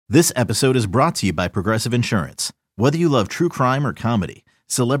This episode is brought to you by Progressive Insurance. Whether you love true crime or comedy,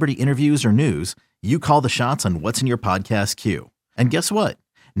 celebrity interviews or news, you call the shots on what's in your podcast queue. And guess what?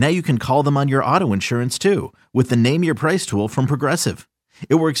 Now you can call them on your auto insurance too with the Name Your Price tool from Progressive.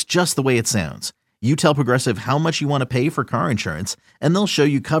 It works just the way it sounds. You tell Progressive how much you want to pay for car insurance, and they'll show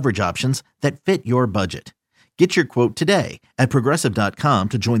you coverage options that fit your budget. Get your quote today at Progressive.com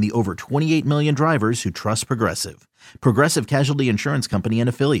to join the over 28 million drivers who trust Progressive. Progressive Casualty Insurance Company and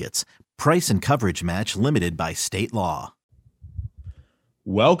Affiliates. Price and coverage match limited by state law.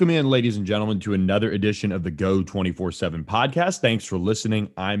 Welcome in, ladies and gentlemen, to another edition of the Go 24/7 podcast. Thanks for listening.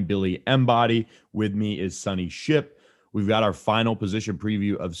 I'm Billy Embody. With me is Sonny Ship. We've got our final position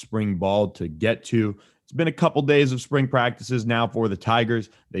preview of spring ball to get to. It's been a couple days of spring practices now for the Tigers.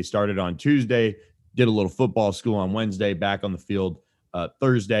 They started on Tuesday, did a little football school on Wednesday, back on the field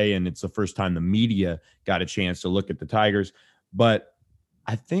Thursday, and it's the first time the media got a chance to look at the Tigers. But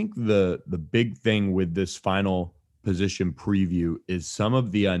I think the big thing with this final position preview is some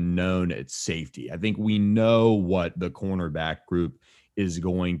of the unknown at safety. I think we know what the cornerback group is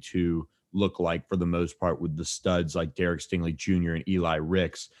going to look like for the most part with the studs like Derek Stingley Jr. and Eli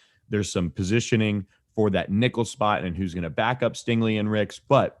Ricks. There's some positioning for that nickel spot and who's going to back up Stingley and Ricks.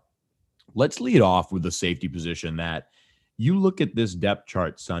 But let's lead off with the safety position that you look at this depth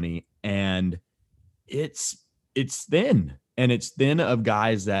chart, Sonny, and it's thin. And it's thin of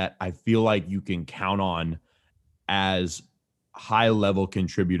guys that I feel like you can count on as high-level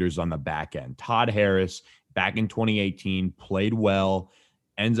contributors on the back end. Todd Harris, back in 2018, played well,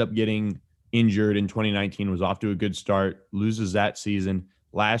 ends up getting injured in 2019, was off to a good start, loses that season.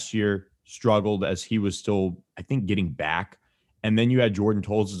 Last year, struggled as he was still, I think, getting back. And then you had Jordan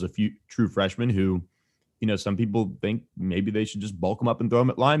Tolles as a true freshman who, you know, some people think maybe they should just bulk him up and throw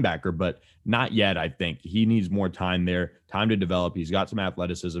him at linebacker, but not yet. I think he needs more time there, time to develop. He's got some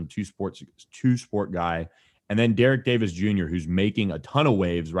athleticism, two-sport guy. And then Derek Davis Jr., who's making a ton of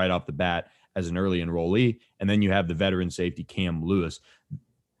waves right off the bat as an early enrollee. And then you have the veteran safety Cam Lewis.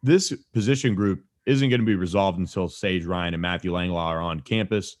 This position group isn't going to be resolved until Sage Ryan and Matthew Langlaw are on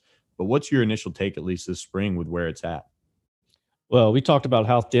campus. But what's your initial take, at least this spring, with where it's at? Well, we talked about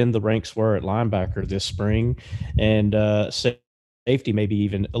how thin the ranks were at linebacker this spring, and safety maybe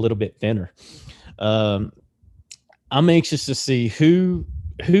even a little bit thinner. I'm anxious to see who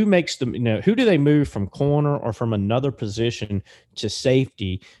makes them. Who do they move from corner or from another position to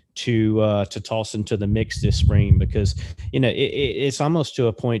safety to toss into the mix this spring? Because it's almost to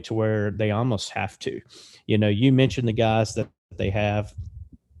a point to where they almost have to. You mentioned the guys that they have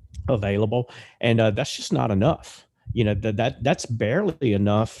available, and that's just not enough. That's barely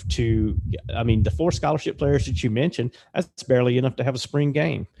enough to, the 4 scholarship players that you mentioned, that's barely enough to have a spring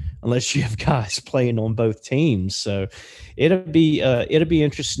game unless you have guys playing on both teams. So it'll be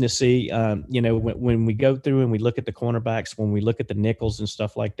interesting to see, when we go through and we look at the cornerbacks, when we look at the nickels and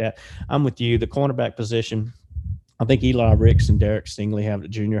stuff like that. I'm with you. The cornerback position, I think Eli Ricks and Derek Stingley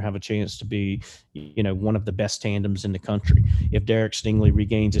Jr. have a chance to be, one of the best tandems in the country. If Derek Stingley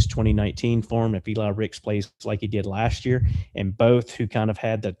regains his 2019 form, if Eli Ricks plays like he did last year, and both who kind of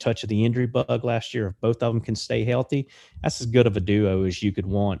had the touch of the injury bug last year, if both of them can stay healthy, that's as good of a duo as you could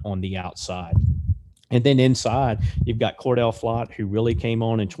want on the outside. And then inside, you've got Cordell Flott, who really came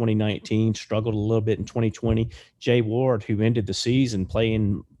on in 2019, struggled a little bit in 2020. Jay Ward, who ended the season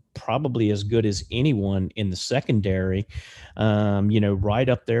playing probably as good as anyone in the secondary, right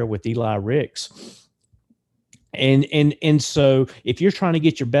up there with Eli Ricks. And so if you're trying to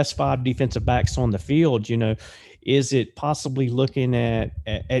get your best 5 defensive backs on the field, is it possibly looking at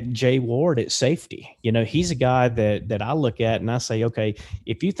Jay Ward at safety? He's a guy that I look at and I say, okay,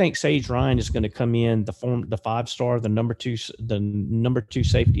 if you think Sage Ryan is going to come in the 5-star, the number two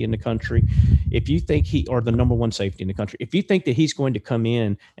safety in the country, if you think or the number 1 safety in the country, if you think that he's going to come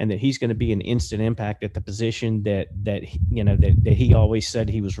in and that he's going to be an instant impact at the position that he always said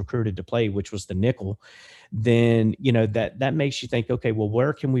he was recruited to play, which was the nickel, then that makes you think, okay, well,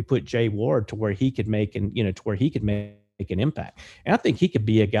 where can we put Jay Ward to where he could make an impact? And I think he could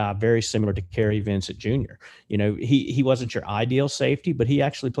be a guy very similar to Kerry Vincent Jr. He wasn't your ideal safety, but he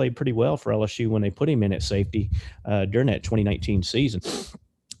actually played pretty well for LSU when they put him in at safety during that 2019 season.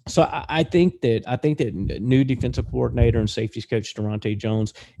 So I think that new defensive coordinator and safeties coach Durante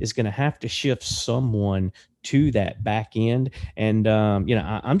Jones is going to have to shift someone to that back end. And,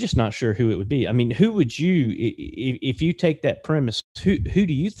 I'm just not sure who it would be. Who would you, if you take that premise, who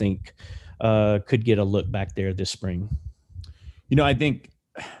do you think could get a look back there this spring? I think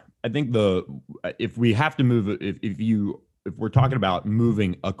if we have to move, if we're talking about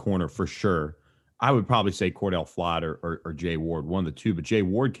moving a corner for sure, I would probably say Cordell Flott or Jay Ward, one of the two. But Jay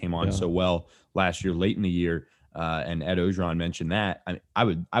Ward came on so well last year, late in the year, and Ed Ogeron mentioned that. I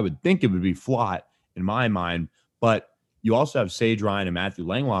would think it would be Flott in my mind, but you also have Sage Ryan and Matthew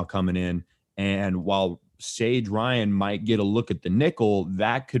Langlois coming in, and while Sage Ryan might get a look at the nickel,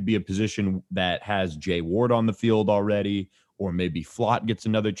 that could be a position that has Jay Ward on the field already, or maybe Flott gets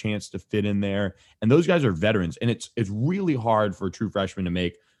another chance to fit in there. And those guys are veterans, and it's really hard for a true freshman to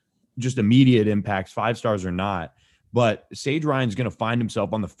make just immediate impacts, 5 stars or not. But Sage Ryan's going to find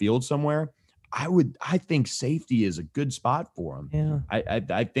himself on the field somewhere. I think safety is a good spot for him. Yeah.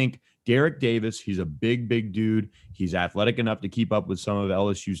 I think Derek Davis, he's a big dude. He's athletic enough to keep up with some of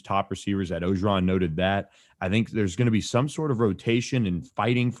LSU's top receivers. Ed Ogeron noted that. I think there's going to be some sort of rotation and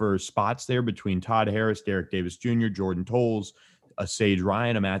fighting for spots there between Todd Harris, Derek Davis Jr., Jordan Tolles, a Sage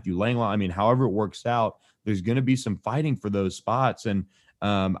Ryan, a Matthew Langlois. I mean, however it works out, there's going to be some fighting for those spots. And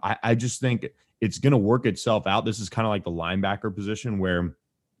I just think it's going to work itself out. This is kind of like the linebacker position where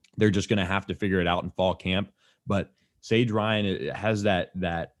they're just going to have to figure it out in fall camp. But Sage Ryan has that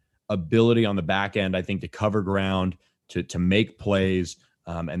ability on the back end, I think, to cover ground, to make plays.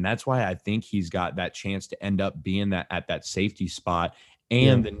 And that's why I think he's got that chance to end up being at that safety spot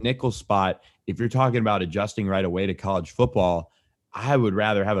and the nickel spot. If you're talking about adjusting right away to college football, I would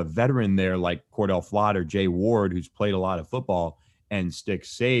rather have a veteran there like Cordell Flott or Jay Ward, who's played a lot of football, and stick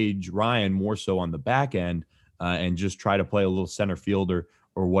Sage Ryan more so on the back end and just try to play a little center fielder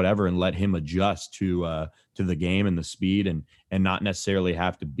or whatever, and let him adjust to the game and the speed, and not necessarily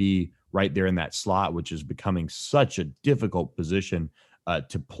have to be right there in that slot, which is becoming such a difficult position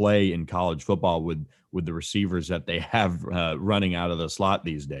to play in college football with the receivers that they have running out of the slot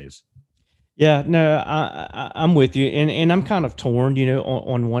these days. Yeah, no, I'm with you, and I'm kind of torn.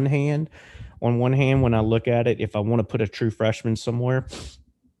 On one hand, when I look at it, if I want to put a true freshman somewhere,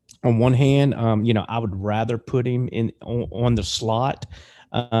 on one hand, I would rather put him on the slot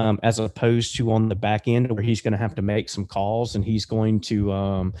as opposed to on the back end where he's going to have to make some calls, and he's going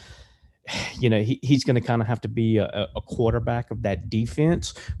to, he's going to kind of have to be a quarterback of that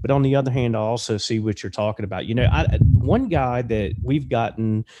defense. But on the other hand, I also see what you're talking about. One guy that we've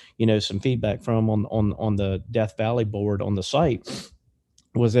gotten, some feedback from on the Death Valley board on the site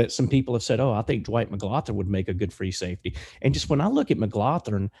was that some people have said, "Oh, I think Dwight McGlothern would make a good free safety." And just when I look at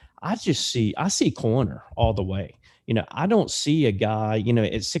McGlothern, I see corner all the way. I don't see a guy, at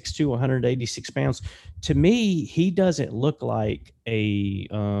 6'2", 186 pounds. To me, he doesn't look like a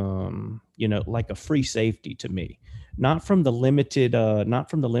free safety to me. Not from the limited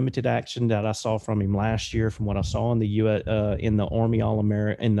action that I saw from him last year, from what I saw in the Army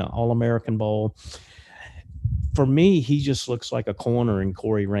All-American Bowl. For me, he just looks like a corner in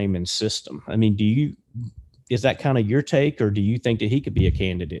Corey Raymond's system. I mean, is that kind of your take, or do you think that he could be a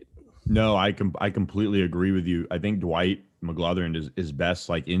candidate? No, I completely agree with you. I think Dwight McGlothern is best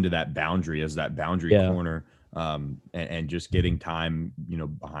like into that boundary as that boundary corner, and just getting time,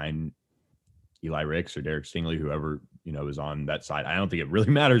 behind Eli Ricks or Derek Stingley, whoever is on that side. I don't think it really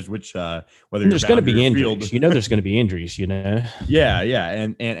matters which whether there's going to be injuries. There's going to be injuries.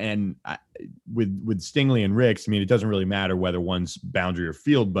 Yeah, and with Stingley and Ricks, I mean, it doesn't really matter whether one's boundary or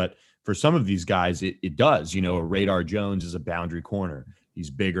field, but for some of these guys, it does. A Radar Jones is a boundary corner. He's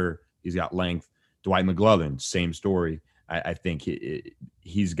bigger. He's got length. Dwight McGlothern, same story. I think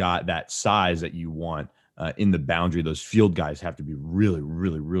he's got that size that you want in the boundary. Those field guys have to be really,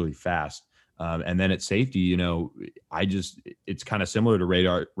 really, really fast. And then at safety, it's kind of similar to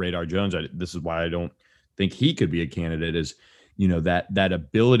Radar Jones. This is why I don't think he could be a candidate, is, that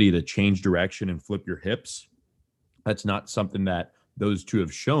ability to change direction and flip your hips. That's not something that those two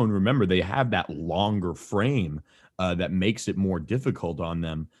have shown. Remember, they have that longer frame that makes it more difficult on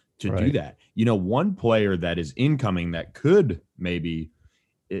them to do that. One player that is incoming that could maybe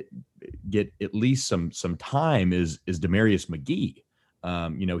get at least some time is Demarius McGee.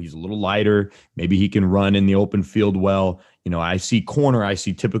 He's a little lighter. Maybe he can run in the open field well. I see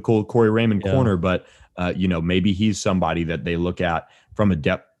typical Corey Raymond corner, but maybe he's somebody that they look at from a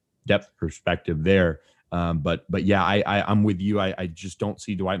depth perspective there. But yeah, I'm with you. I just don't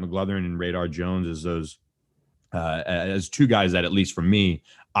see Dwight McGlothern and Radar Jones as those as two guys that, at least for me,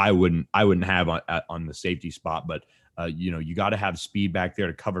 I wouldn't have on the safety spot. But you got to have speed back there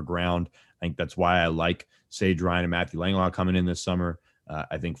to cover ground. I think that's why I like Sage Ryan and Matthew Langlois coming in this summer.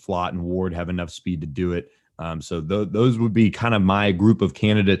 I think Flott and Ward have enough speed to do it. So those would be kind of my group of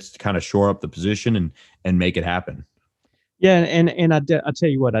candidates to kind of shore up the position and make it happen. Yeah, and I tell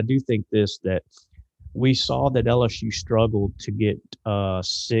you what, I do think that we saw that LSU struggled to get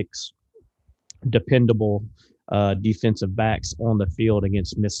 6 dependable defensive backs on the field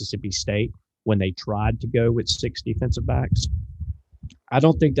against Mississippi State. when they tried to go with 6 defensive backs. I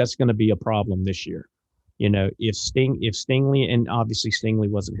don't think that's going to be a problem this year. If Stingley, and obviously Stingley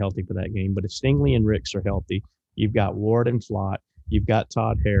wasn't healthy for that game, but if Stingley and Ricks are healthy, you've got Ward and Flott, you've got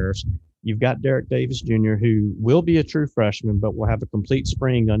Todd Harris, you've got Derek Davis Jr., who will be a true freshman, but will have a complete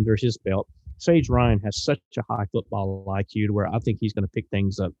spring under his belt. Sage Ryan has such a high football IQ to where I think he's going to pick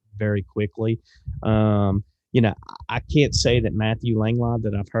things up very quickly. I can't say that Matthew Langlois,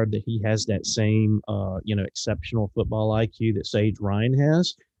 that I've heard that he has that same, exceptional football IQ that Sage Ryan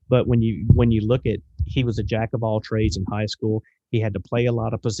has. But when you look at, he was a jack of all trades in high school. He had to play a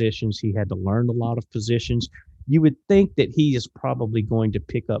lot of positions. He had to learn a lot of positions. You would think that he is probably going to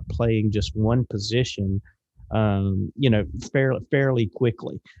pick up playing just one position, fairly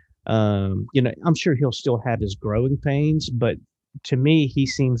quickly. I'm sure he'll still have his growing pains, but to me, he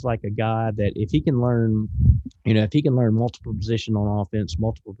seems like a guy that if he can learn multiple position on offense,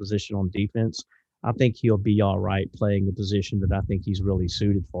 multiple position on defense, I think he'll be all right playing a position that I think he's really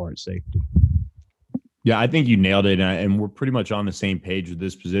suited for at safety. Yeah, I think you nailed it, and we're pretty much on the same page with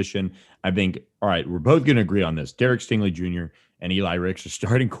this position. I think, all right, we're both going to agree on this. Derek Stingley Jr. and Eli Ricks are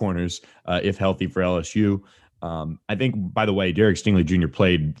starting corners if healthy for LSU. I think, by the way, Derek Stingley Jr.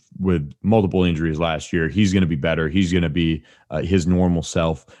 played with multiple injuries last year. He's going to be better. He's going to be his normal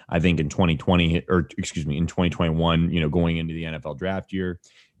self, I think, in 2021, going into the NFL draft year.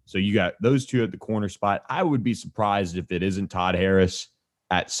 So you got those two at the corner spot. I would be surprised if it isn't Todd Harris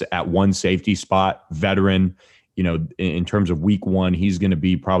at one safety spot, veteran. In terms of week one, he's going to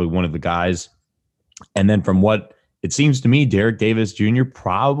be probably one of the guys. And then from what it seems to me, Derek Davis Jr.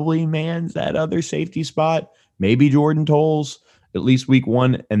 probably mans that other safety spot. Maybe Jordan Tolles, at least week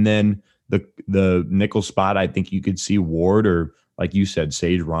one. And then the nickel spot, I think you could see Ward or, like you said,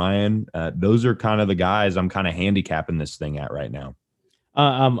 Sage Ryan. Those are kind of the guys I'm kind of handicapping this thing at right now.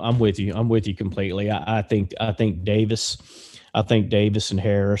 I'm with you. I'm with you completely. I think Davis and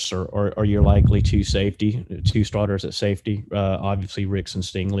Harris are your likely two starters at safety. Obviously Ricks and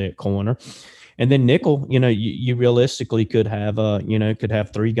Stingley at corner. And then nickel, you realistically could have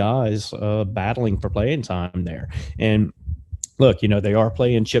three guys battling for playing time there. And look, they are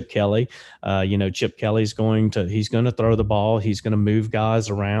playing Chip Kelly. Chip Kelly's going to throw the ball. He's going to move guys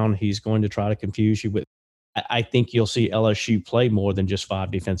around. He's going to try to confuse you with. I think you'll see LSU play more than just 5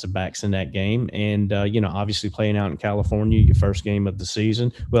 defensive backs in that game. And, obviously playing out in California, your first game of the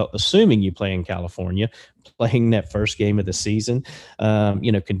season. Well, assuming you play in California, playing that first game of the season,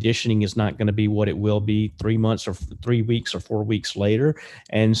 conditioning is not going to be what it will be 3 months or 3 weeks or 4 weeks later.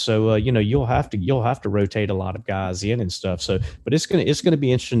 And so, you'll have to rotate a lot of guys in and stuff. So, but it's going to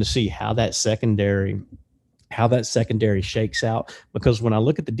be interesting to see how that secondary shakes out, because when I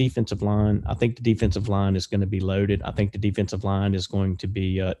look at the defensive line, I think the defensive line is going to be loaded. I think the defensive line is going to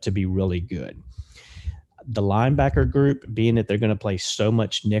be really good. The linebacker group, being that they're going to play so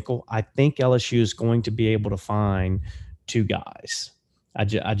much nickel, I think LSU is going to be able to find 2 guys. I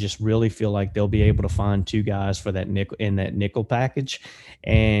just really feel like they'll be able to find 2 guys for that nickel package.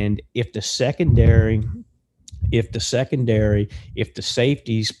 And if the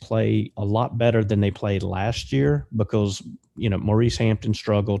safeties play a lot better than they played last year, because, Maurice Hampton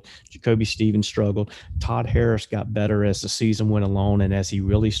struggled, Jacoby Stevens struggled, Todd Harris got better as the season went along, and as he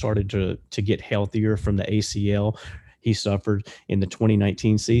really started to get healthier from the ACL he suffered in the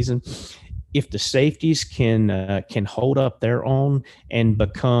 2019 season. If the safeties can hold up their own and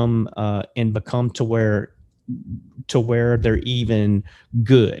become to where they're even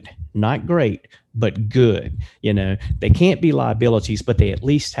good, not great, but good. They can't be liabilities, but they at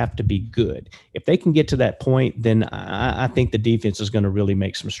least have to be good. If they can get to that point, then I think the defense is going to really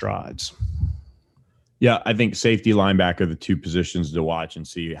make some strides. Yeah, I think safety, linebacker are the 2 positions to watch and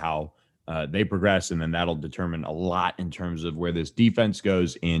see how they progress, and then that'll determine a lot in terms of where this defense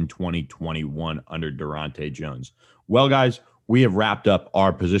goes in 2021 under Durante Jones. Well, guys, we have wrapped up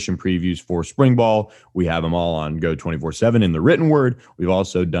our position previews for spring ball. We have them all on Go 24/7 in the written word. We've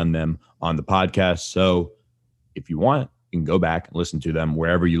also done them on the podcast. So if you want, you can go back and listen to them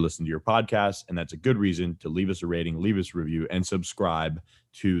wherever you listen to your podcast. And that's a good reason to leave us a rating, leave us a review, and subscribe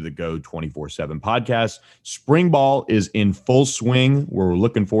to the Go 24/7 podcast. Spring ball is in full swing. We're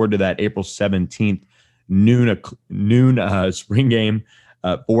looking forward to that April 17th noon spring game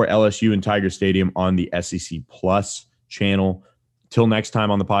for LSU and Tiger Stadium on the SEC Plus channel. Till next time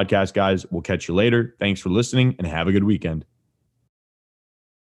on the podcast, guys, we'll catch you later. Thanks for listening and have a good weekend.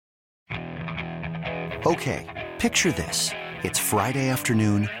 Okay, picture this. It's Friday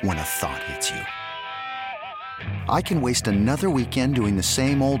afternoon when a thought hits you. I can waste another weekend doing the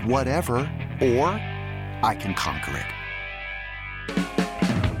same old whatever, or I can conquer it.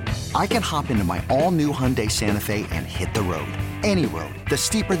 I can hop into my all-new Hyundai Santa Fe and hit the road. Any road. The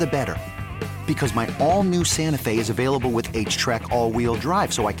steeper, the better. Because my all-new Santa Fe is available with H-Track all-wheel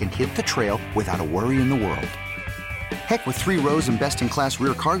drive, so I can hit the trail without a worry in the world. Heck, with 3 rows and best-in-class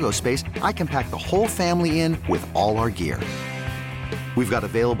rear cargo space, I can pack the whole family in with all our gear. We've got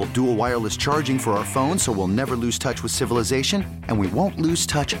available dual wireless charging for our phones, so we'll never lose touch with civilization, and we won't lose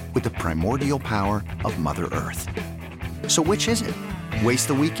touch with the primordial power of Mother Earth. So which is it? Waste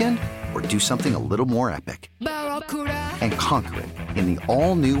the weekend or do something a little more epic? And conquer it in the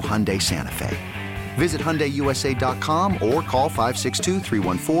all-new Hyundai Santa Fe. Visit HyundaiUSA.com or call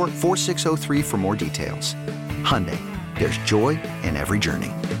 562-314-4603 for more details. Hyundai, there's joy in every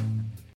journey.